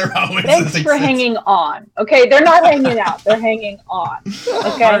 Musicals are always. Thanks for hanging on. Okay, they're not hanging out. They're hanging on.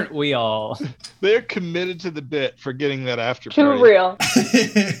 Okay, Aren't we all? They're committed to the bit for getting that after too party. real.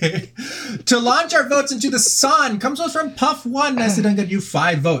 To launch our votes into the sun comes to us from Puff 1. Nicely done, got you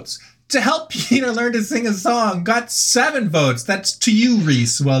 5 votes. To help Peter learn to sing a song, got 7 votes. That's to you,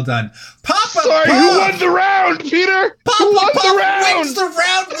 Reese. Well done. Papa Sorry, Puff! who won the round, Peter? Papa Who won Puff the round? wins the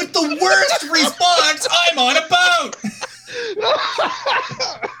round with the worst response. I'm on a boat.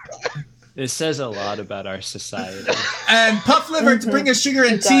 This says a lot about our society. And Puff Liver to bring us sugar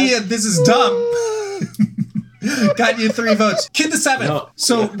and tea. And this is dumb. Got you 3 votes. Kid the 7th. No.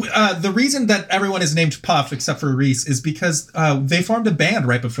 So the reason that everyone is named Puff except for Reese is because they formed a band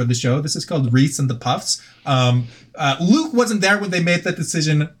right before the show. This is called Reese and the Puffs. Luke wasn't there when they made that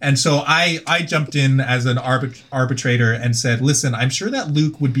decision, and so I jumped in as an arbitrator and said, listen, I'm sure that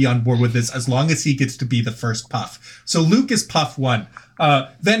Luke would be on board with this as long as he gets to be the first Puff. So Luke is Puff 1.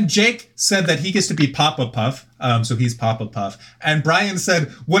 Then Jake said that he gets to be Papa Puff, so he's Papa Puff. And Brian said,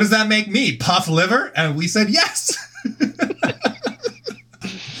 what does that make me, Puff Liver? And we said yes.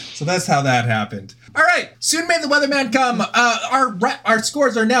 So that's how that happened. All right, soon may the weatherman come. Our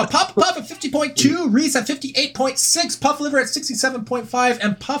scores are now Papa Puff at 50.2, Reese at 58.6, Puff Liver at 67.5,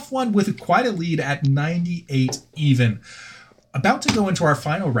 and Puff 1 with quite a lead at 98 even. About to go into our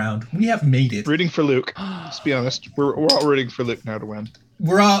final round. We have made it. Rooting for Luke. Let's be honest. We're all rooting for Luke now to win.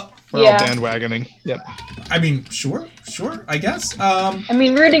 We're all bandwagoning. Yep. I mean, sure, I guess. I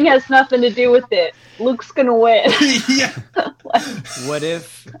mean, rooting has nothing to do with it. Luke's gonna win. Yeah. What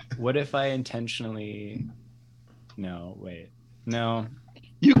if I intentionally? No, wait. No.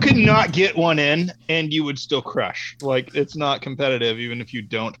 You could not get one in, and you would still crush. Like, it's not competitive, even if you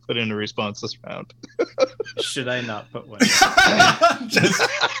don't put in a response this round. Should I not put one?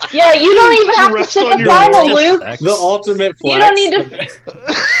 Yeah, you don't even have to Rest sit on the your final, laurels. Luke. The ultimate flex. You don't need to.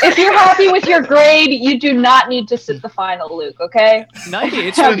 If you're happy with your grade, you do not need to sit the final, Luke. Okay? 90.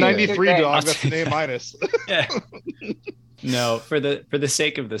 It's It's a really good. 93 Great. dog. That's an A minus. Yeah. No, for the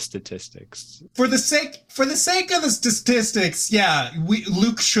sake of the statistics. For the sake of the statistics, yeah,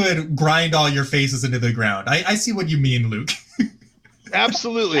 Luke should grind all your faces into the ground. I see what you mean, Luke.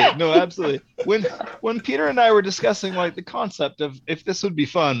 Absolutely. No, absolutely. When Peter and I were discussing like the concept of if this would be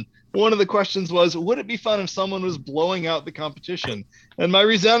fun, one of the questions was, would it be fun if someone was blowing out the competition? And my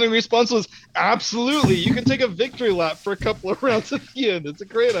resounding response was, absolutely. You can take a victory lap for a couple of rounds at the end. It's a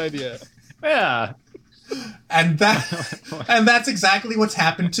great idea. Yeah. And that's exactly what's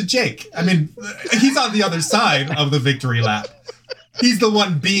happened to Jake. I mean, he's on the other side of the victory lap. He's the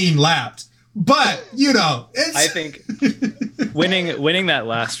one being lapped. But, I think winning that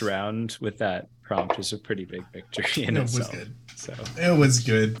last round with that prompt is a pretty big victory in itself. Good. So it was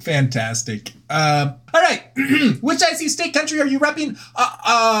good. Fantastic. All right. Which IC state country are you repping?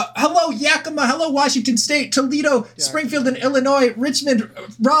 Hello, Yakima. Hello, Washington State. Toledo, Springfield in Illinois, Richmond,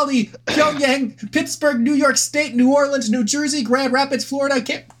 Raleigh, Pyongyang, Pittsburgh, New York State, New Orleans, New Jersey, Grand Rapids, Florida,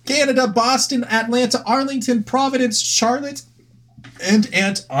 Canada, Boston, Atlanta, Arlington, Providence, Charlotte, and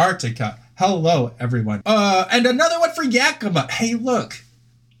Antarctica. Hello, everyone. And another one for Yakima. Hey, look.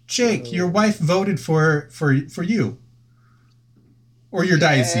 Jake, your wife voted for you. Or your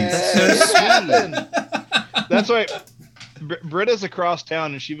diocese. That's right. Britta's across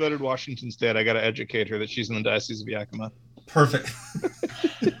town and she voted Washington State. I got to educate her that she's in the Diocese of Yakima. Perfect.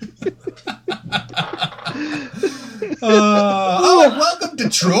 Welcome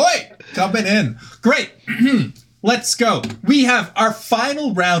Detroit. Coming in. Great. Let's go. We have our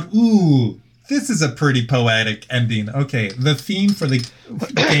final round. Ooh, this is a pretty poetic ending. Okay, the theme for the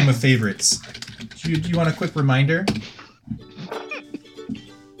game of favorites. Do you want a quick reminder?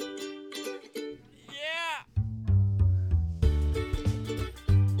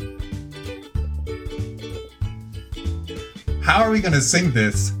 How are we going to sing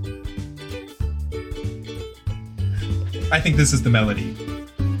this? I think this is the melody.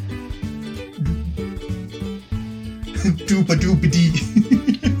 Doopa doopa dee.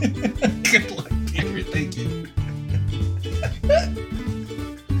 Good luck, Peter. Thank you.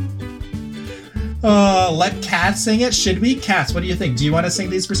 Let Cass sing it. Should we? Cass, what do you think? Do you want to sing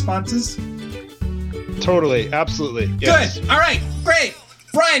these responses? Totally. Absolutely. Yes. Good. All right. Great.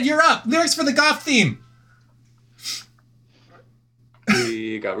 Brian, you're up. Lyrics for the GoF theme.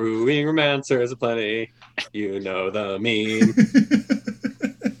 We got ruining romancers aplenty. You know the meme.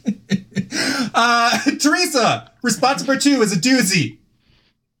 Teresa, response number 2 is a doozy.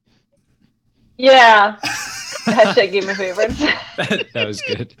 Yeah. Hashtag game of favorites. that was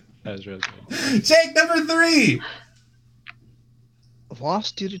good. That was really good. Jake, number 3.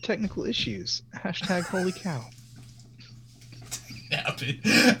 Lost due to technical issues. Hashtag holy cow. I'm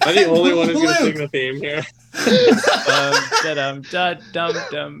the only one who's going to sing the theme here.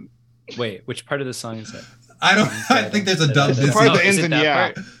 Dum. Wait, which part of the song is that? I think there's a dub. The part that ends in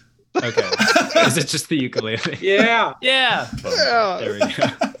yeah. Part? Okay. Is it just the ukulele? Yeah. Yeah. There we go.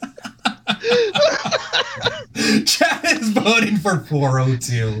 Chat is voting for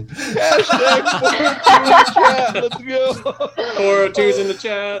 402. Hashtag 402 in the chat. Let's go. 402's in the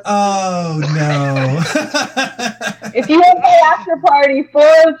chat. Oh, no. If you want the after party,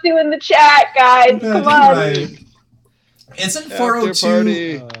 402 in the chat, guys. Come on. Right. Isn't After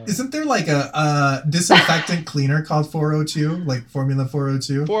 402? party. Isn't there like a disinfectant cleaner called 402, like Formula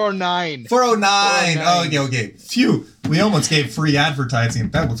 402? 409. 409. 409. Oh, okay. Phew. We almost gave free advertising.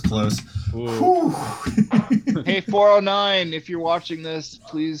 That was close. Whew. Hey, 409, if you're watching this,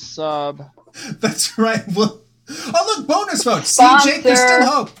 please sub. That's right. Well, oh, look, bonus votes. See, Sponsor. Jake, there's still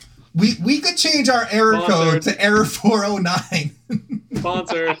hope. We could change our error code Sponsored. to error 409.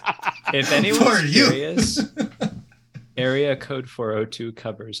 Sponsor. If For anyone's you. curious, area code 402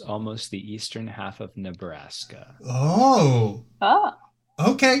 covers almost the eastern half of Nebraska. Oh, Oh,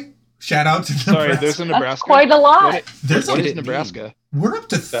 okay. Shout out to Sorry, Nebraska. there's a that's Nebraska. quite a lot. There's What a, is Nebraska? we're up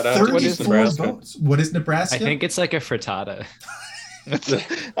to Shout out to 34 Nebraska. votes. What is Nebraska? I think it's like a frittata.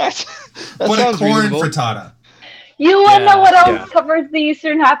 That what a sounds corn reasonable. frittata. You want to know what else Yeah. covers the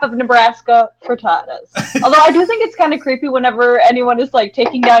eastern half of Nebraska? Frittatas. Although I do think it's kind of creepy whenever anyone is like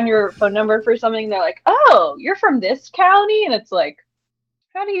taking down your phone number for something. They're like, "Oh, you're from this county," and it's like,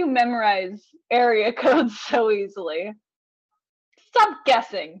 how do you memorize area codes so easily? Stop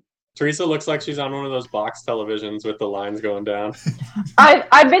guessing. Teresa looks like she's on one of those box televisions with the lines going down.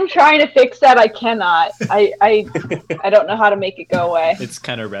 I've been trying to fix that. I cannot. I don't know how to make it go away. It's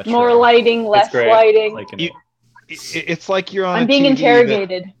kind of retro. More lighting, less great. lighting. Like an, It's like you're on I'm a being TV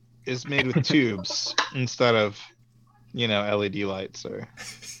interrogated. that is made with tubes instead of, LED lights or.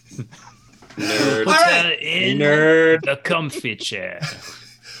 Nerd. All right. in Nerd. the comfy chair.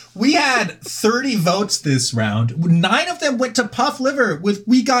 We had 30 votes this round. 9 of them went to Puff Liver with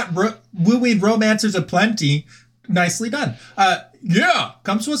We Got Woo-Weed Romancers Aplenty. Nicely done. Yeah,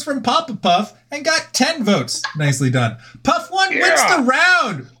 comes to us from Papa Puff and got 10 votes. Nicely done. Puff 1 wins the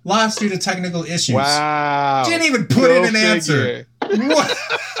round. Lost due to technical issues. Wow. Didn't even put in an answer. What?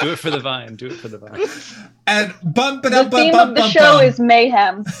 Do it for the vine. Do it for the vine. And bump it The up, theme bump, of the bump, show bump. is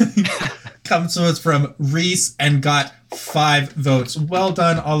mayhem. Comes to us from Reese and got 5 votes. Well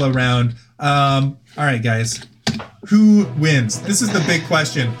done all around. All right, guys. Who wins? This is the big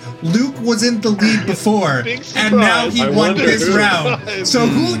question. Luke was in the lead before, Big and now surprise. he I won wonder this who. round. So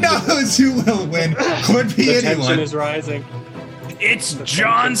who knows who will win? Could be The tension anyone. is rising. It's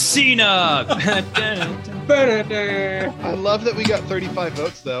John Cena. I love that we got 35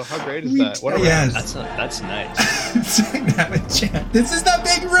 votes, though. How great is that? What a round. Yes. That's nice. Dynamic chat. This is the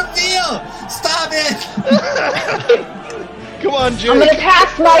big reveal. Stop it. Come on, Jake. I'm gonna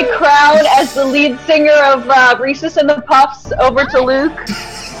pass my crown as the lead singer of Reese's and the Puffs over to Luke.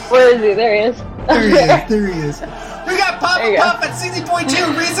 Where is he? There he is. There he is. There he is. We got Papa There you go. Puff at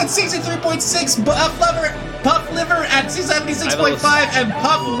 60.2, Reese at 63.6, Puff Liver at 76.5, and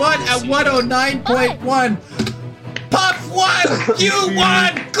Puff 1 at 109.1. Puff 1! You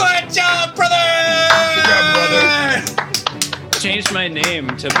won! Good job, brother! Good job, brother. Changed my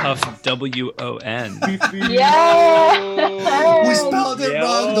name to Puff WON. Yeah. We spelled it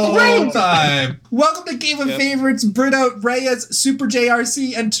wrong the whole time. Welcome to Game of Favorites, Brito, Reyes, Super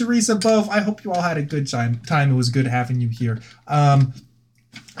JRC, and Teresa both. I hope you all had a good time. It was good having you here.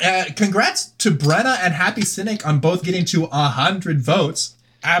 Congrats to Brenna and Happy Cynic on both getting to 100 votes.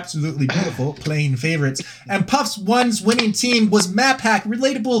 Absolutely beautiful, playing favorites. And Puff's One's winning team was Map Hack,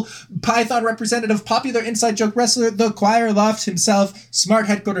 relatable Python representative, popular inside joke wrestler, the Choir Loft himself, smart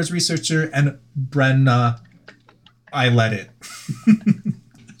headquarters researcher, and Brenna. I let it.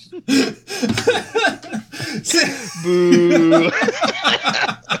 Boo.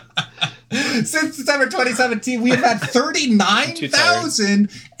 Since December 2017, we have had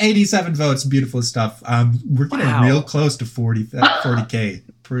 39,087 votes. Beautiful stuff. We're getting Wow. real close to 40K.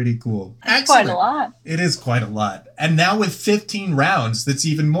 Pretty cool. That's quite a lot. It is quite a lot. And now with 15 rounds, that's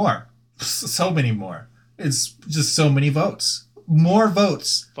even more. So many more. It's just so many votes. More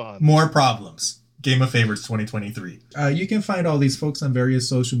votes. Fun. More problems. Game of Favorites 2023. You can find all these folks on various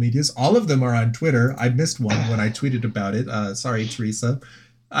social medias. All of them are on Twitter. I missed one when I tweeted about it. Sorry, Teresa.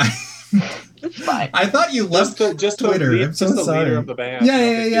 It's fine. I thought you left Twitter. I'm so sorry. Leader of the band.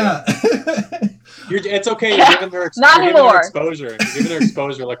 Yeah. It's okay. You're giving her, Not you're giving her anymore. exposure. You're giving her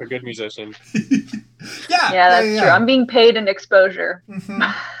exposure like a good musician. Yeah, that's true. I'm being paid in exposure.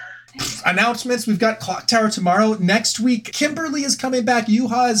 Announcements. We've got Clock Tower tomorrow. Next week, Kimberly is coming back.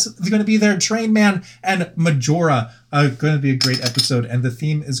 Yuha's going to be there. Train Man and Majora. Going to be a great episode. And the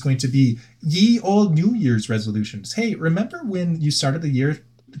theme is going to be ye old New Year's resolutions. Hey, remember when you started the year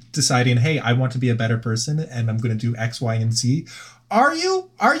deciding, hey, I want to be a better person and I'm going to do X, Y, and Z? Are you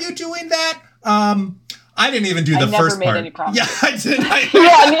doing that? I didn't even do the first made part. any promises. Yeah, I did.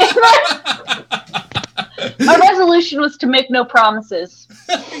 My resolution was to make no promises.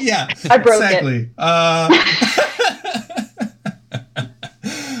 Yeah, I broke exactly.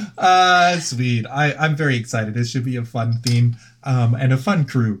 Sweet. I'm very excited. This should be a fun theme and a fun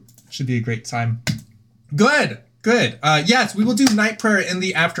crew. Should be a great time. Good. Yes, we will do night prayer in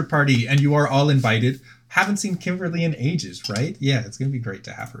the after party, and you are all invited. Haven't seen Kimberly in ages, right? Yeah, it's going to be great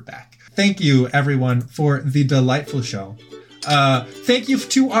to have her back. Thank you, everyone, for the delightful show. Thank you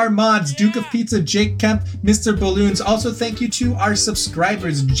to our mods, Duke of Pizza, Jake Kemp, Mr. Balloons. Also, thank you to our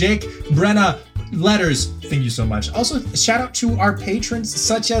subscribers, Jake, Brenna, Letters. Thank you so much. Also, shout out to our patrons,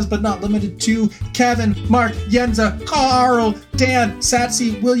 such as but not limited to Kevin, Mark, Yenza, Carl, Dan,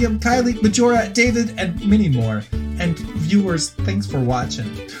 Satsy, William, Kylie, Majora, David, and many more. And viewers, thanks for watching.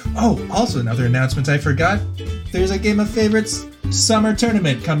 Oh, also another announcement I forgot. There's a Game of Favorites summer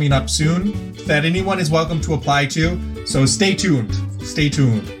tournament coming up soon that anyone is welcome to apply to. So stay tuned. Stay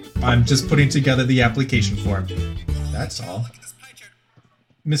tuned. I'm just putting together the application form. That's all.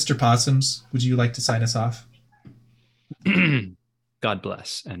 Mr. Possums, would you like to sign us off? God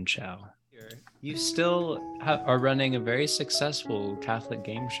bless and ciao. You still are running a very successful Catholic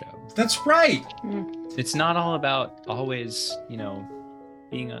game show. That's right. It's not all about always,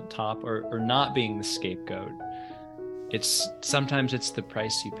 being on top or not being the scapegoat. Sometimes it's the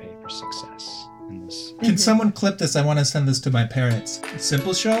price you pay for success in this. Can someone clip this? I want to send this to my parents.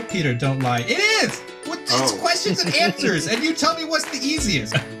 Simple show? Peter, don't lie. It is! It's questions and answers, and you tell me what's the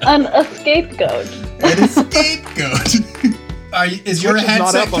easiest. A scapegoat. An scapegoat. Is your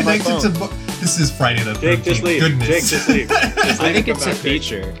headset connected to... This is Friday the 13th. Jake, just leave. Goodness. Jake, just leave. I think it's a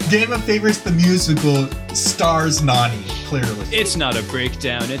feature. Game of Favorites, the musical, stars Nani, clearly. It's not a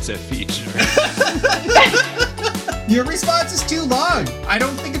breakdown, it's a feature. Your response is too long. I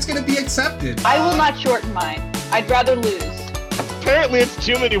don't think it's going to be accepted. I will not shorten mine. I'd rather lose. Apparently it's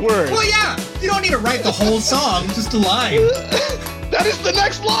too many words. Well, yeah. You don't need to write the whole song, just a line. That is the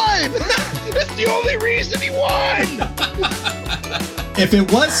next line. It's the only reason he won. If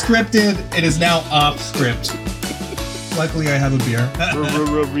it was scripted, it is now off script. Luckily, I have a beer.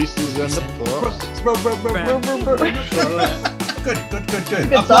 Reese's and the Good.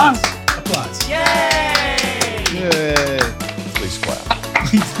 Good Applause. song. Applause. Yay. Please clap.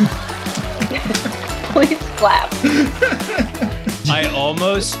 Please clap. I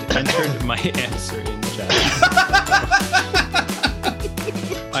almost entered my answer in chat.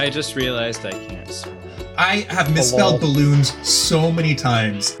 I just realized I can't swear. I have misspelled balloons so many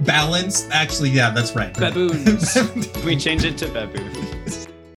times. Balance? Actually, yeah, that's right. Baboons. We change it to baboons.